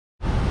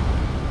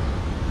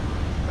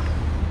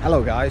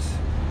Hello guys,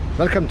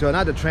 welcome to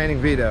another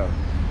training video.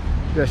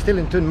 We are still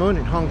in Tuen Mun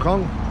in Hong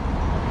Kong,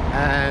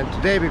 and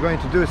today we're going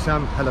to do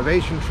some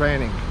elevation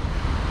training.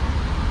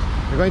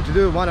 We're going to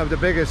do one of the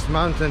biggest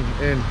mountain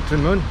in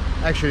Tuen Mun.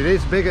 Actually, it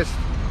is biggest.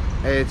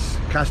 It's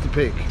Castle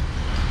Peak.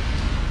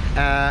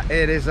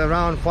 It is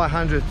around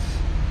 500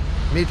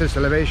 meters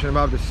elevation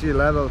above the sea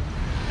level,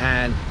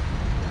 and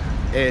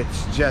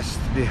it's just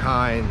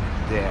behind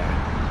there,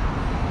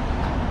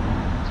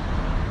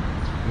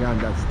 behind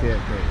that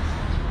staircase.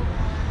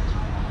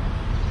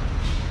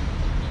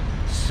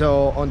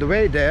 So on the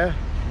way there,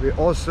 we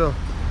also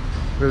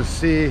will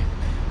see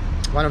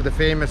one of the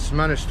famous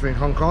monastery in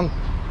Hong Kong.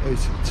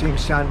 It's Tsing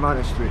Shan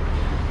Monastery.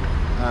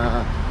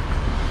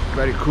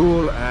 Very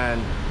cool,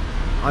 and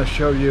I'll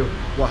show you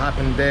what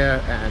happened there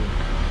and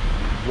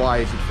why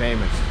is it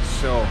famous.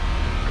 So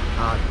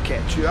I'll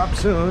catch you up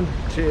soon.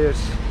 Cheers.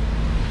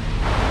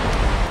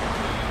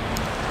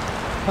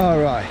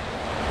 All right,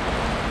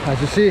 as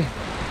you see,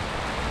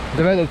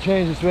 the weather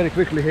changes very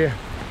quickly here.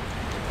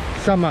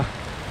 Summer,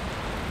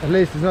 at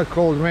least it's not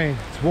cold rain,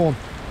 it's warm.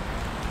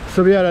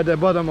 So we are at the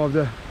bottom of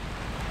the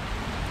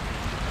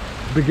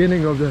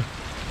beginning of the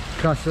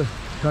Castle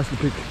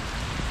Peak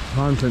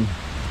mountain.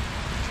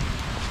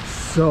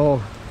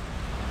 So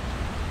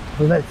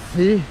let's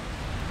see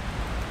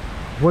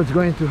what's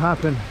going to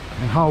happen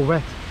and how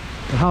wet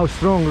and how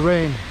strong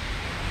rain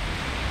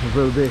it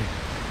will be.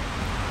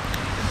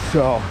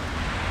 So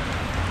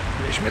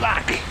wish me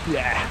luck.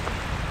 Yeah.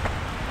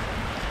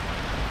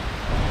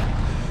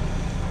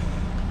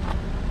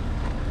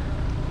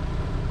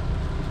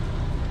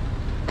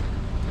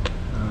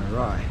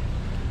 Right,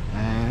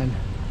 and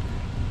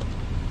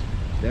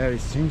there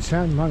is Tsing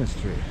Shan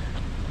Monastery.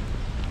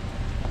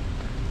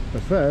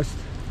 But first,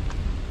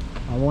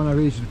 I want to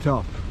reach the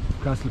top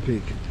of Castle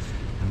Peak.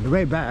 On the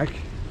way back,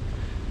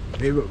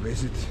 we will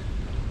visit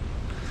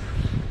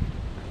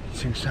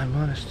Tsing Shan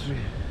Monastery.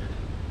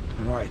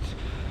 Right,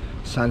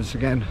 sun's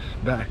again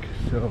back,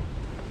 so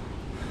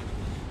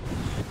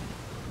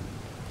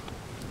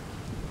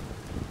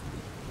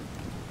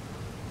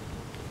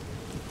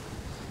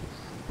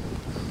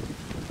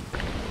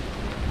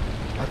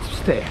lots of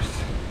stairs.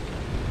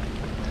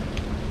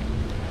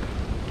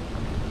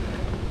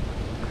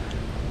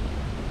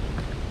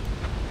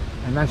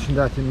 I mentioned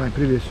that in my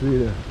previous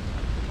video.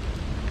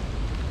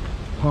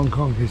 Hong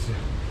Kong is a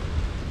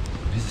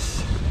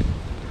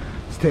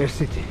stair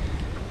city.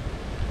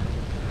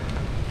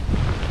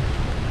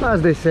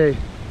 As they say,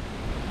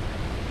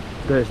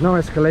 there is no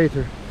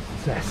escalator,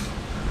 success.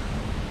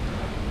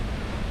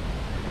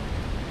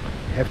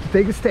 You have to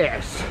take the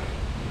stairs.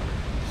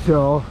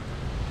 So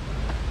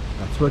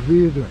that's what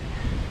we are doing.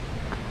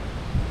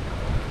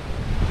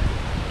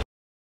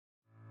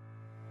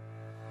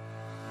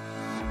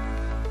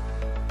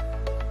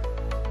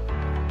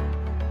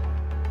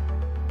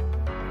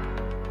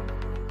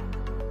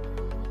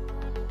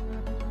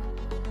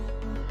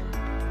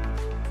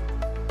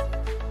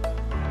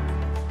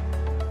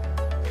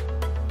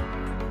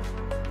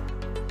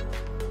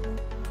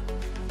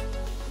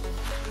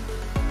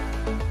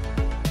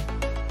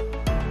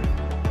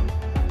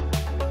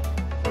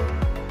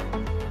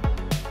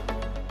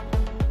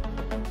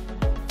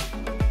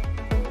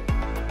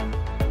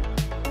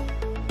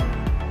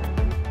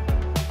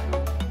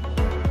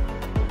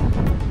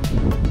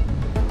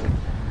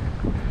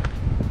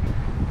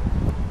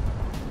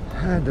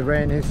 And the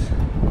rain is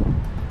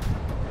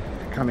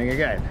coming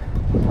again.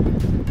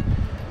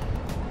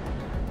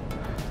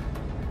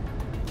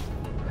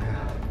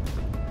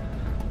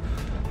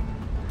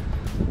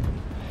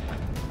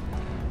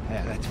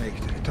 Yeah, let's make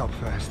it to the top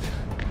first.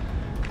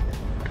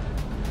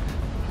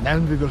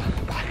 Then we go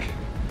back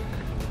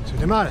to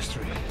the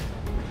monastery.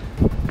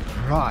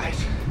 Right.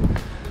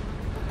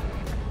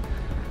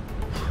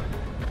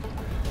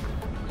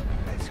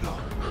 Let's go.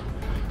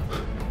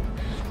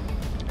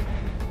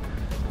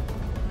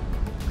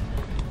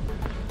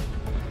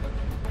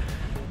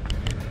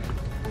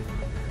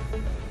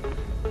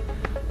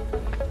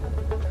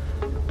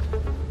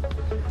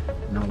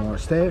 No more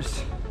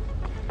stairs.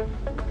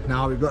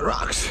 Now we've got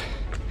rocks.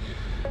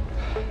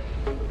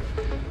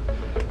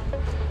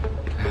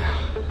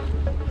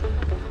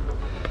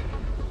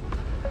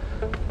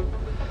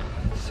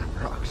 Some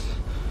rocks.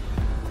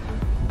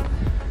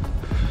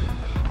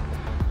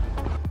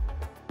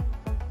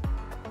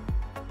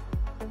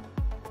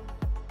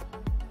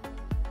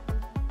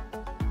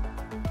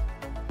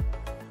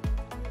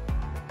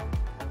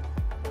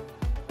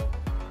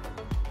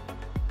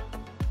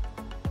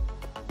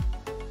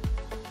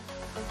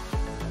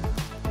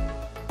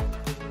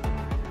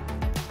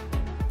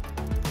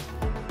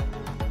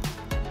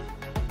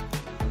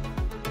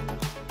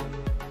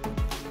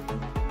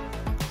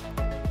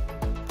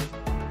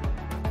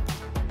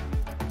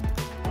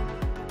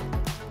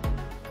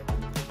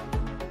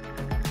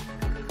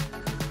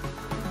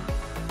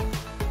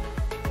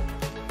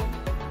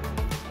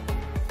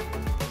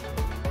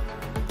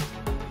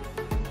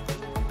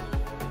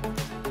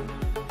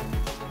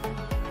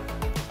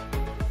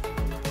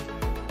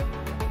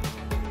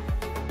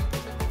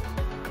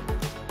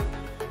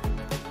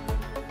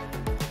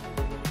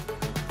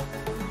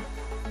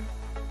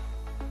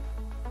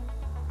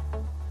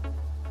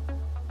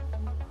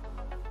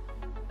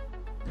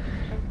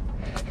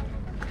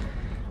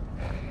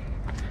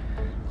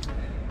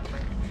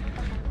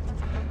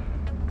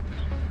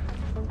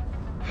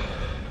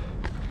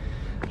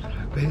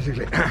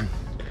 Basically,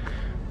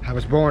 I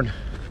was born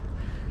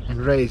and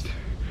raised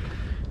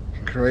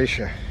in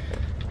Croatia,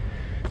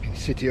 in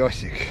city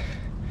Osijek,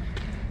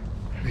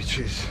 which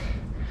is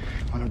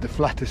one of the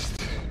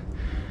flattest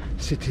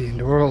city in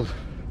the world.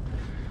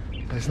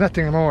 There's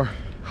nothing more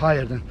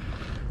higher than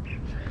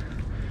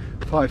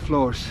 5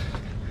 floors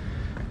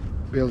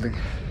building.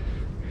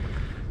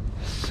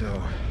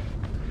 So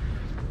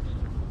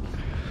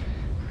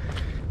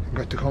I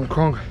got to Hong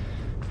Kong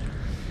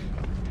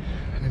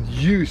and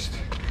used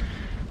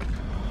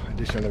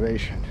this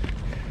elevation,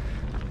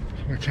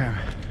 which I'm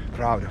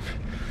proud of.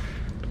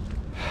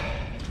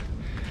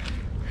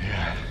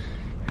 Yeah.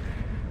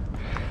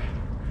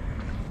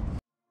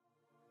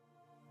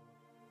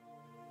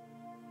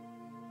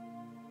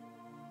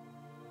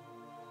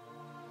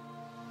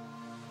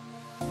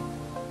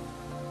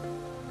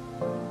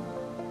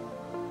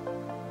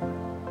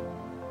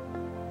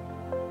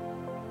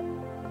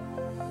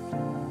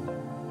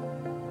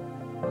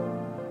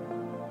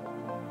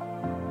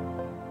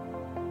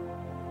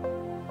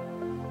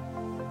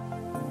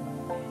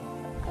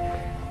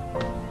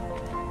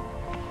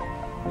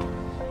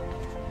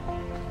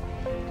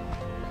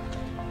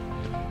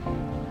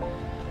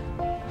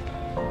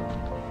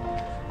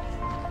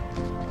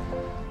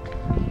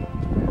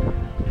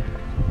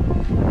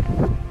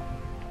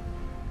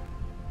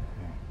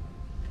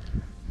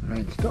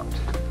 Rain stopped.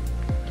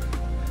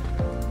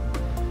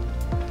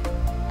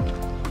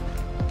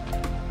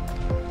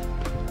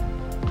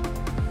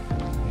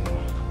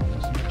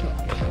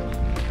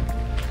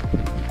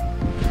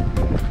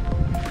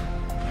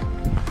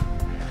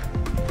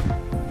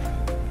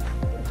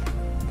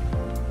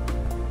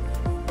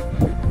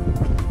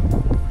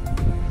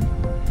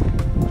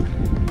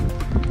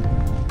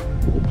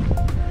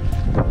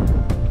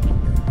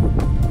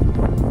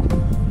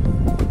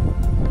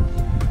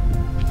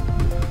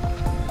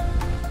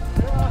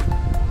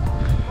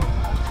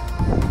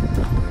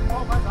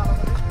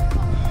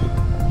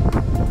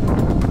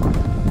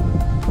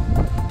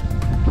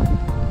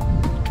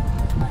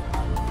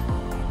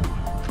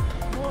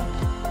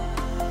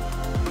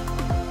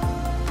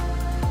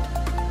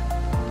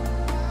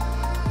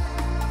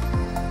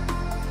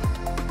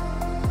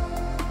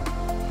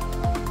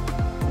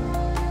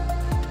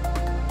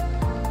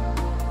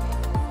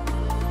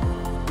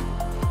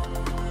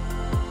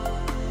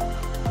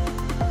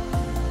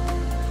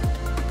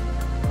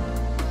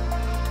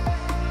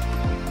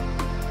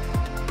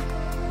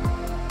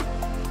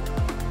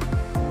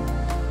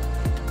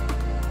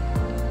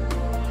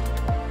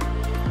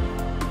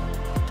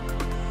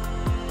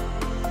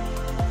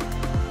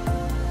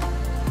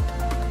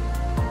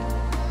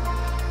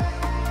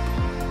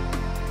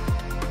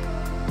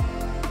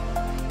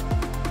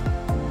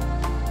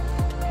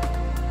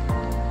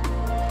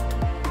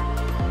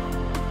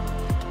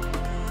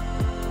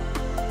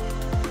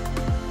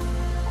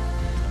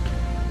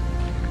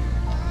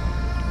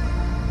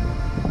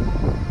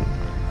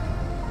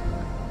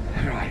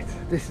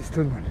 This is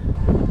Tunman.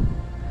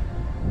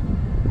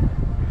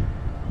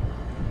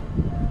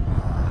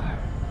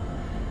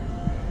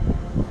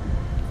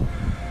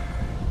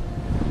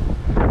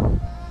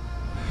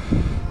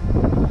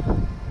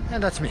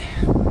 And that's me.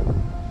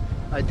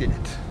 I did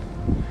it.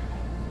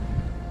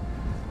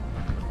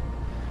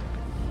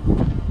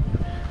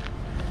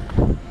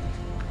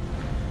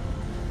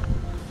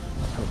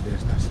 Hope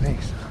there's no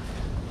snakes.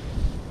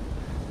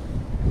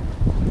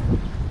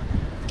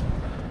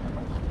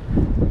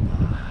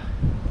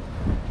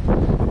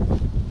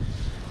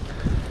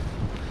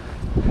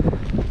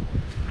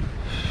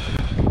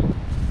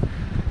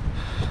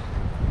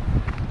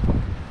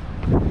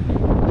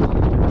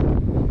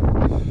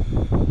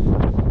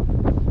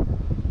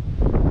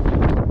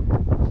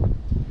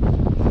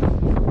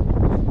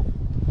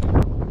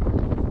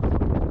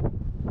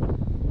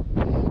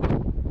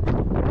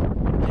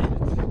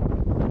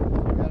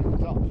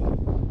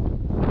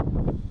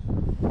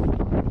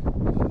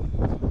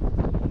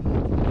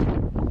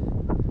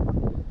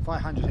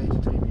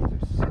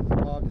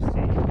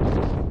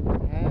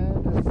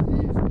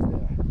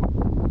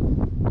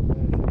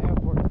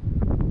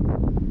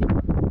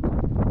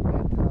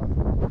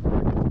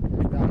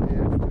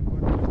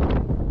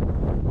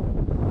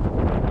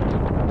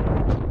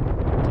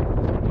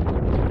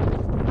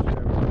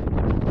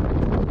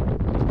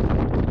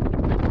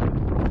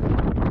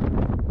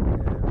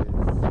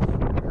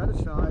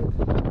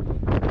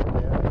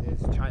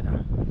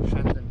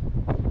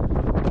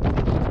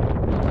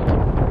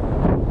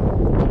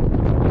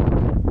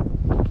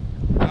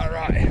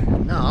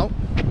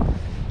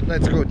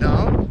 Let's go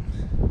down,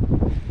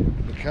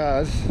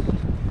 because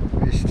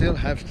we still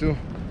have to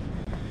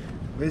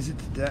visit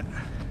the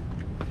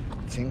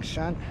Tsing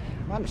Shan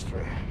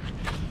Monastery,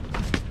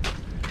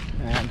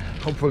 and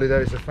hopefully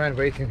there is a friend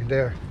waiting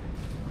there.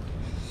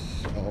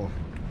 So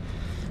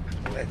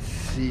let's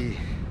see.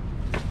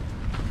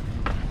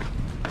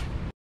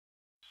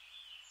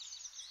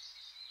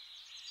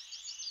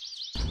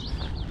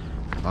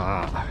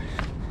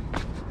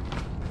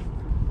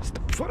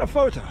 Stop for a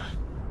photo.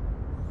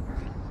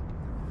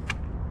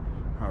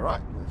 All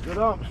right, let's go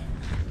down.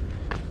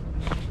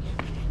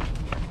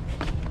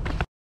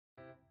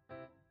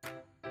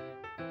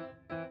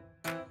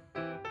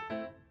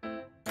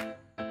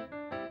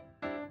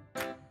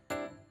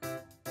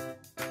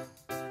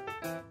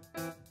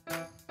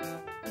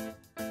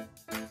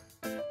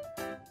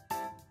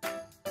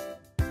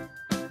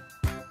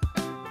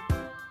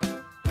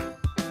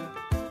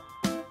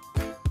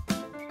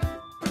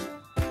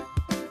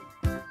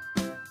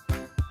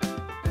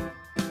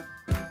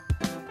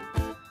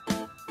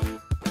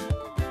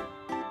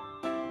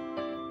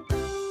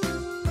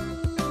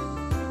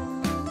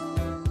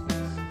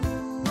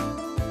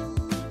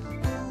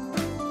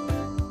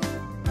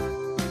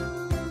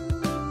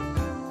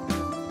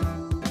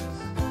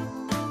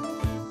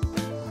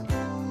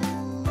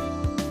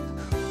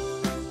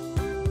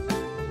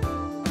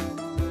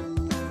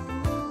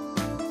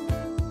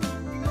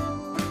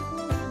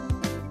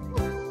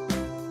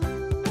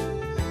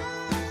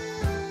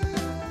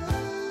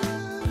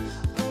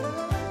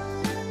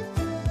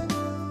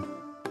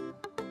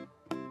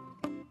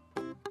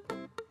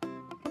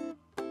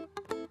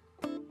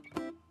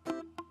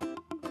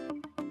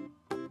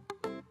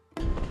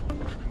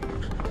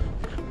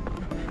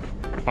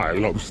 I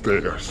love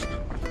stairs.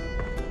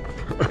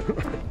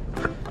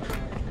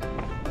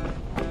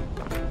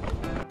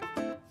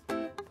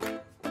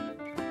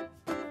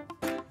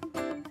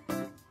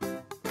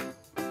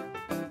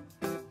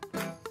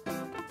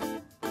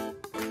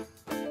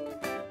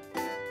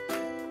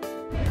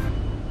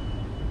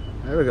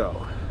 There we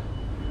go.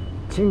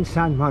 Tsing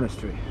Shan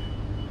Monastery.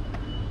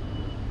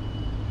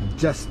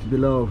 Just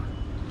below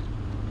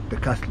the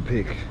castle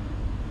peak.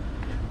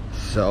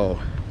 So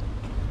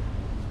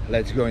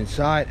let's go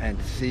inside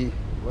and see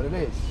what it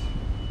is.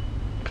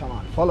 Come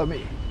on, follow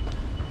me.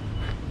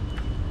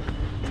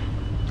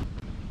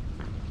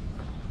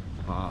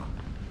 Wow.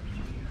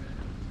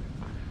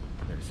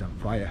 There's some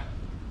fire.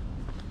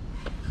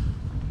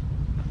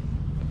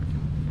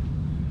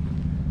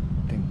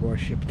 I think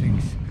worship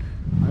things.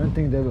 I don't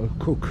think they will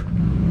cook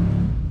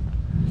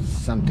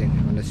something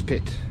on the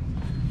spit.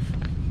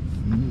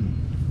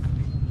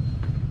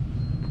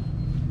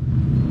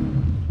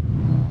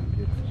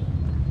 Beautiful.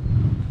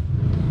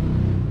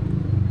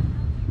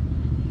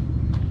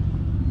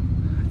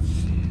 Let's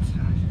see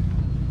inside.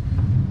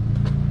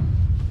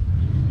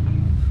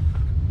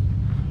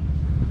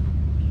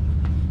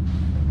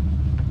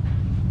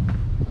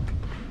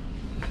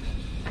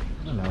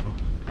 Hello.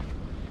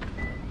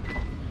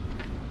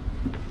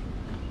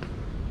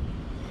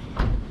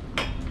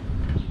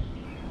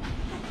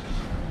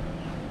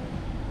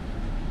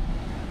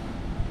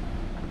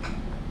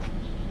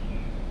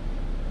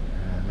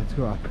 Let's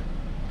go up.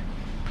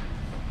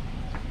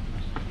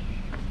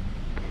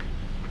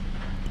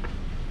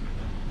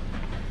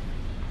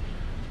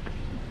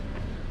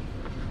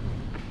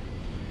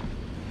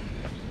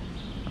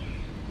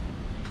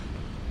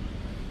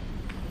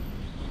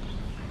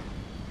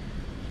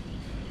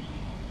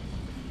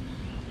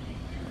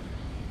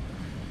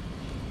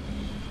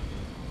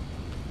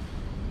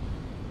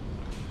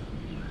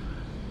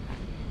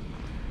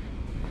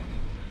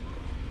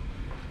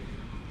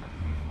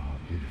 Oh,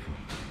 beautiful.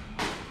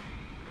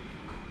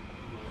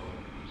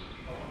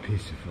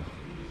 Peaceful.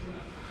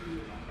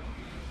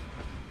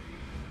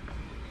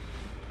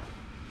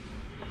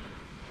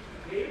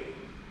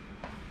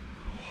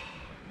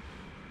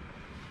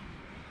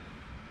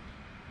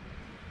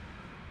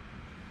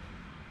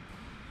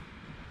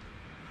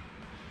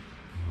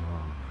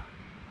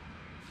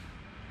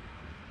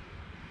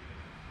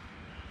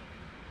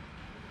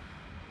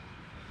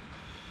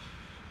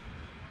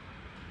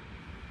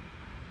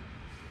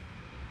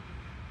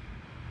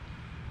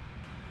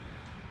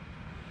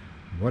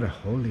 What a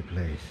holy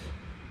place.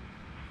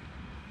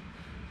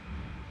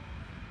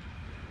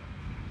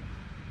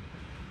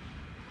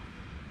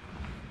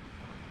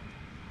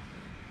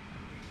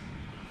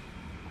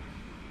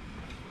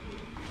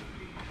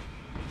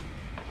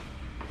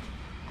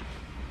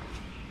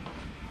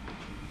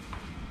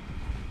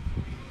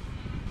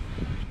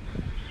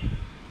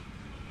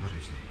 What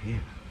is it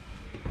here?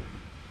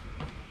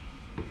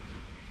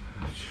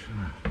 I'm not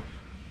sure.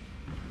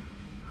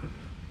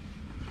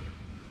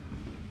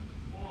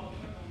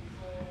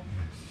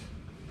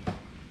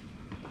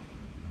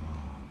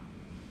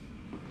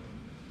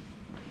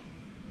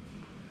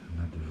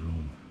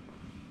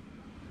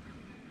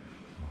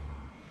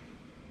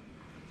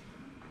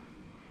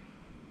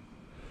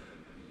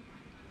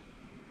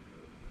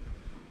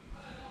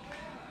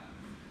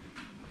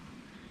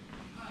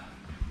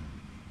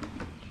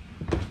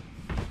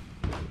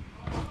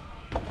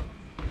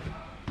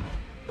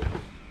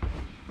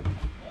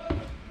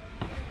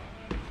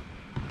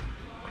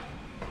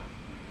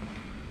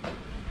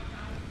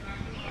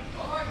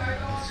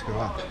 Let's go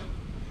up.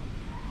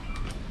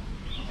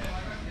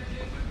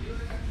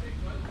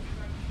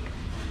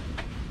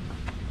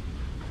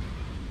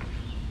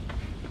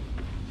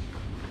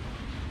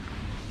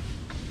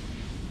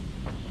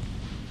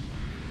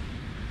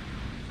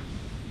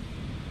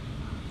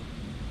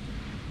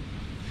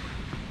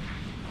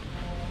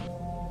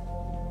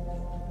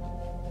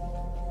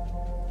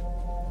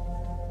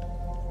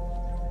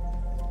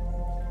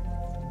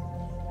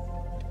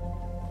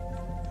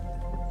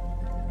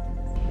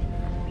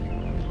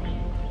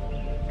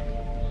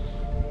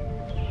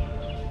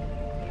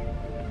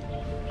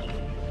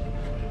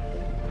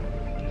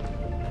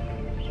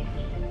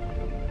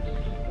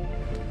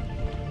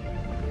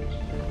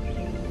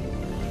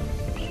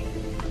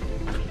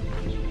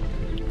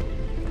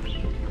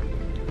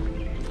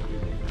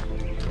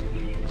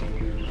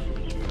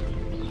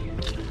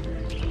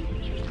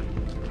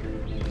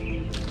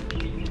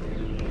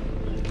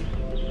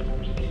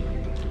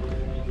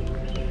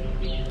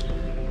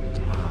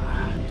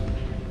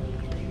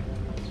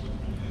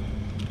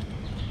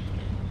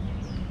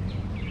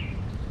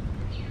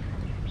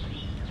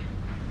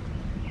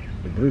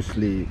 Bruce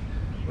Lee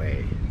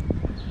way.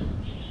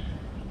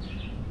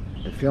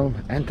 The film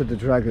Enter the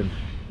Dragon.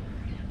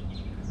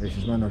 This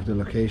is one of the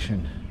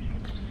locations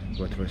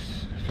what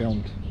was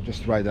filmed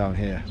just right down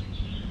here.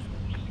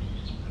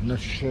 I'm not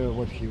sure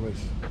what he was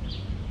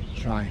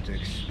trying to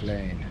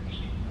explain.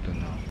 I don't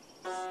know.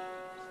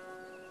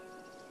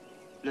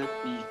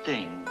 Let me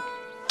think.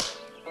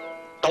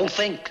 Don't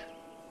think.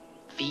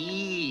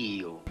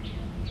 Feel.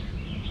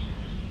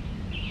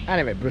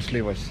 Anyway, Bruce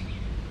Lee was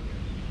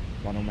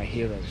one of my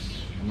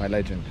heroes, my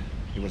legend.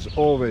 He was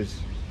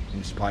always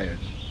inspired,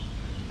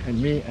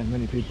 and me and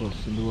many people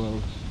in the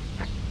world.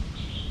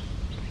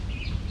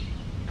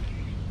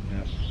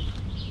 Yeah.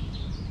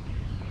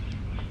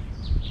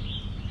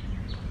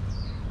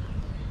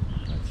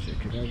 Let's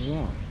check it out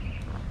now.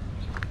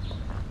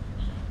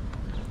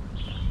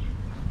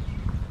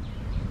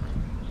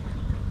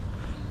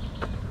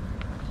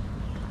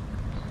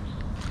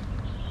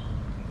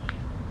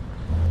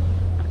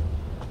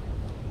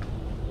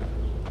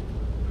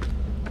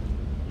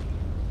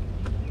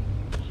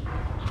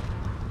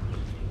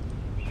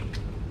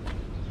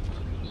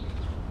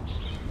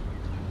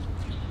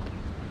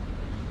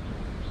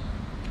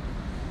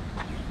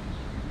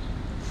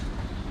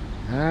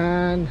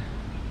 And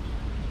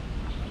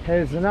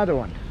here's another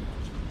one,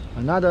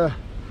 another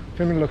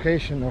filming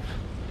location of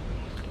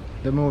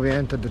the movie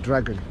Enter the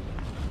Dragon.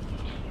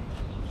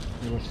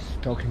 He was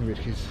talking with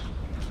his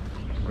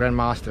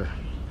grandmaster,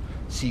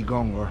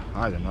 Qigong, or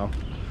I don't know,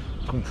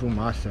 Kung Fu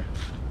master.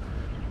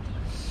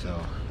 So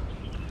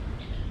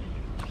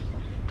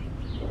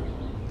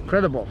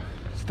incredible,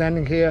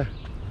 standing here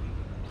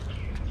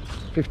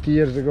 50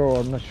 years ago,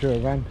 I'm not sure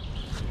when,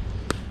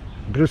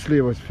 Bruce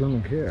Lee was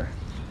filming here.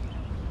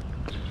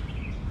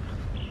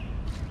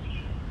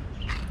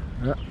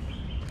 Yeah.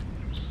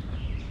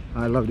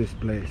 I love this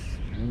place.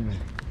 Anyway.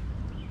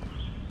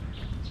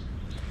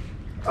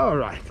 All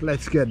right,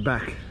 let's get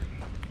back.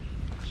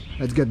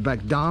 Let's get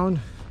back down.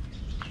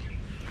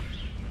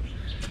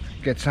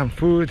 Get some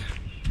food.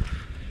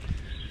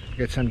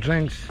 Get some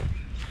drinks.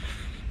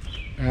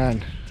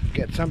 And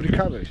get some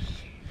recoveries.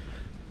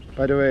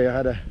 By the way, I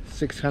had a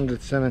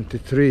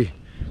 673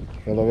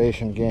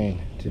 elevation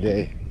gain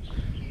today.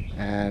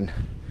 And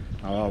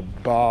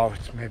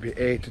about maybe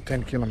 8 to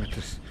 10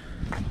 kilometers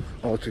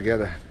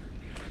altogether.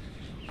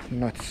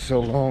 Not so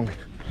long,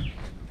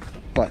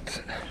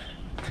 but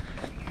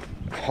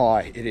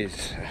high it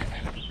is,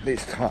 at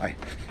least high.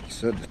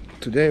 So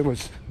today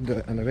was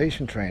the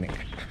elevation training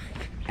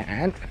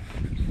and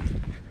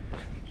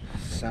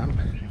some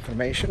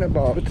information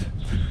about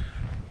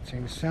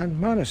Tsing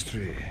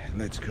Monastery.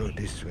 Let's go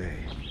this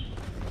way.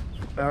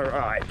 All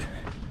right,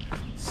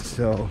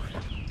 so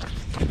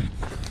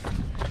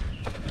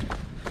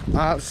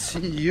I'll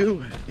see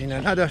you in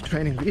another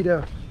training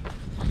video,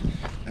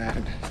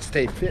 and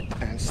stay fit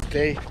and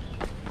stay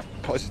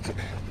positive.